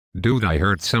Dude, I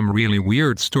heard some really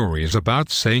weird stories about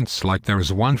saints, like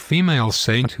there's one female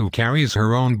saint who carries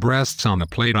her own breasts on a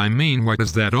plate. I mean, what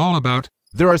is that all about?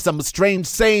 There are some strange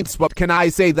saints. What can I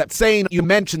say? That saint you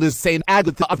mentioned is Saint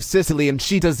Agatha of Sicily, and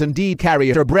she does indeed carry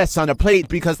her breasts on a plate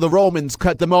because the Romans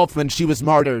cut them off when she was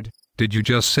martyred. Did you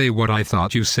just say what I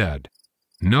thought you said?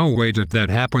 No way did that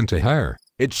happen to her.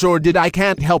 It sure did. I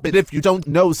can't help it if you don't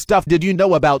know stuff. Did you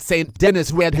know about Saint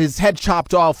Dennis, who had his head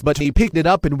chopped off but he picked it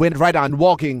up and went right on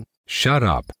walking? Shut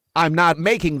up. I'm not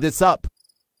making this up.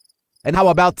 And how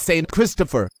about Saint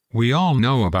Christopher? We all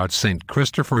know about Saint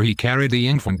Christopher. He carried the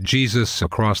infant Jesus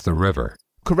across the river.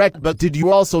 Correct, but did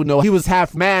you also know he was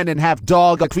half man and half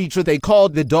dog, a creature they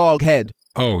called the dog head?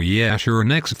 Oh yeah, sure.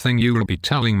 Next thing you'll be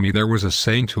telling me there was a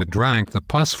saint who drank the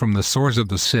pus from the sores of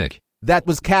the sick. That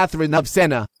was Catherine of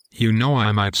Siena. You know,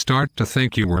 I might start to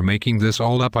think you were making this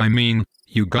all up. I mean,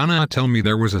 you gonna tell me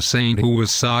there was a saint who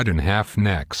was sawed in half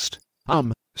next?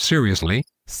 Seriously?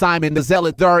 Simon the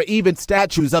Zealot. There are even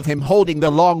statues of him holding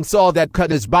the long saw that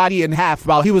cut his body in half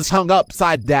while he was hung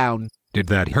upside down. Did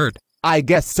that hurt? I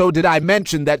guess so. Did I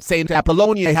mention that Saint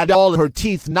Apollonia had all her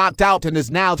teeth knocked out and is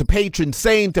now the patron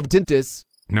saint of dentists?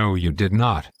 No, you did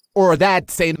not. Or that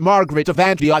Saint Margaret of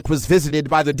Antioch was visited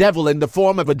by the devil in the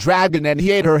form of a dragon and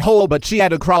he ate her whole, but she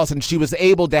had a cross and she was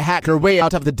able to hack her way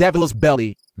out of the devil's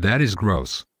belly. That is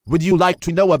gross. Would you like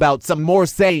to know about some more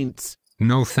saints?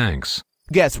 No thanks.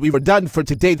 Guess we were done for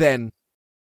today then.